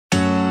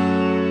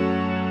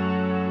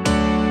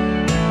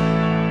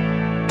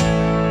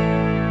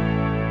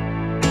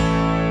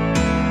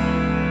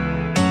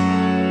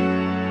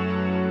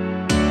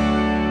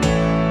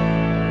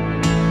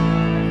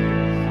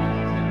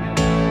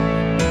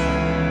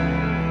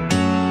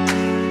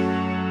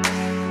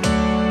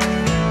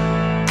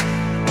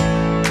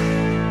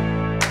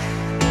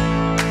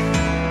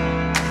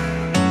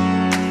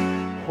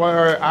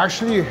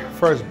actually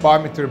first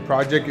brought me to the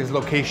project is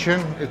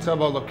location. It's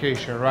about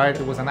location, right?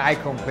 It was an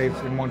icon place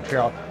in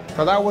Montreal.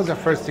 So that was the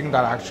first thing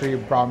that actually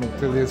brought me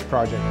to this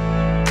project.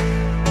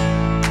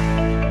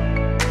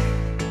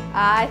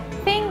 I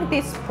think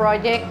this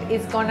project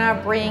is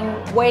gonna bring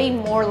way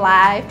more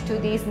life to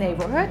this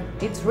neighborhood.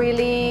 It's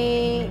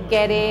really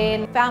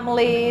getting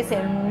families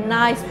and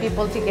nice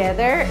people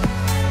together.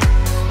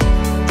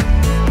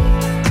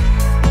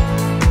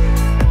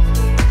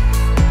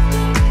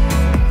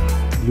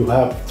 You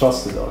have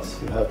trusted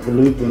us, you have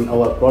believed in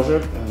our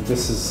project, and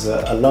this is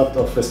a lot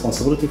of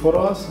responsibility for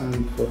us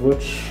and for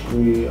which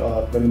we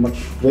are very much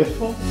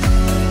grateful.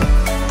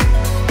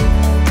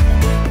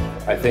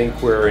 I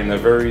think we're in a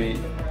very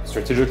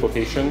strategic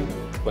location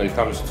when it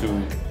comes to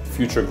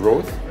future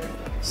growth.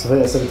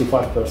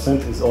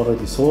 75% is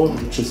already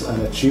sold, which is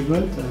an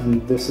achievement,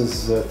 and this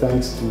is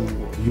thanks to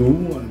you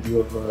and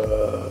your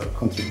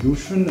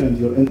contribution and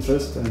your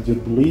interest and your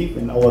belief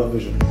in our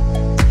vision.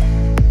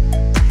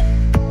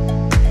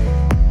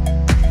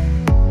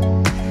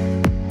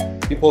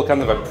 People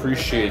kind of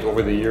appreciate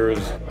over the years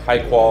high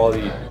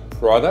quality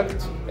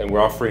product, and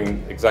we're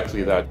offering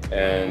exactly that.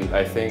 And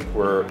I think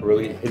we're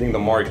really hitting the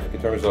mark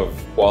in terms of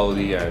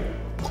quality and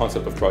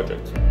concept of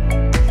project.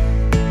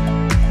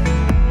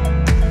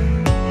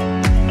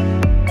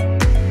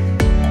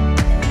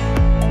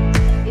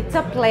 It's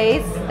a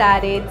place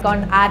that is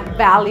going to add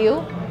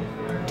value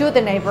to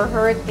the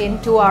neighborhood,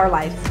 into our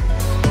lives.